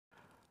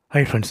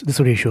Hi friends, this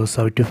video shows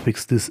how to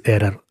fix this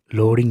error,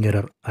 loading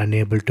error,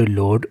 unable to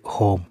load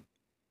home.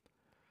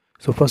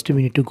 So first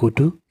we need to go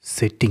to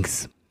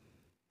settings.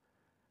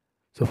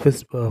 So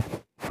first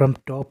from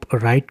top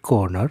right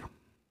corner,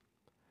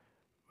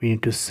 we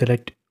need to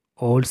select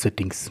all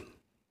settings.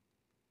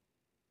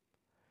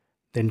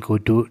 Then go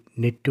to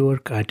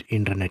network and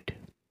internet.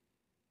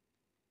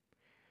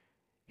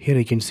 Here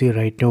you can see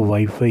right now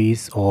Wi-Fi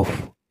is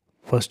off.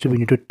 First we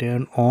need to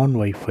turn on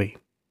Wi-Fi.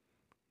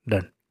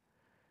 Done.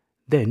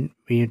 Then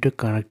we need to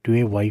connect to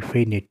a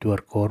Wi-Fi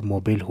network or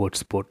mobile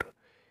hotspot.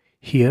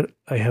 Here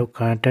I have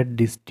connected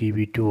this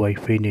TV to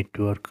Wi-Fi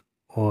network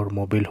or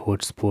mobile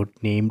hotspot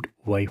named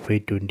Wi-Fi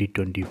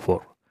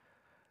 2024.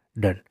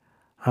 Done.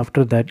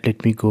 After that,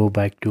 let me go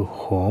back to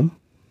home.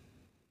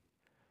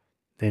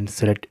 Then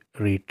select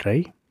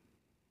retry.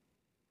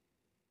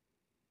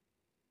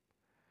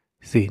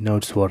 See, now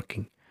it's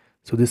working.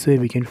 So this way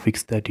we can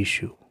fix that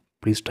issue.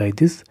 Please try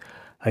this.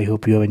 I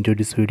hope you have enjoyed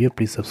this video.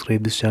 Please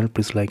subscribe this channel.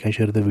 Please like and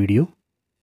share the video.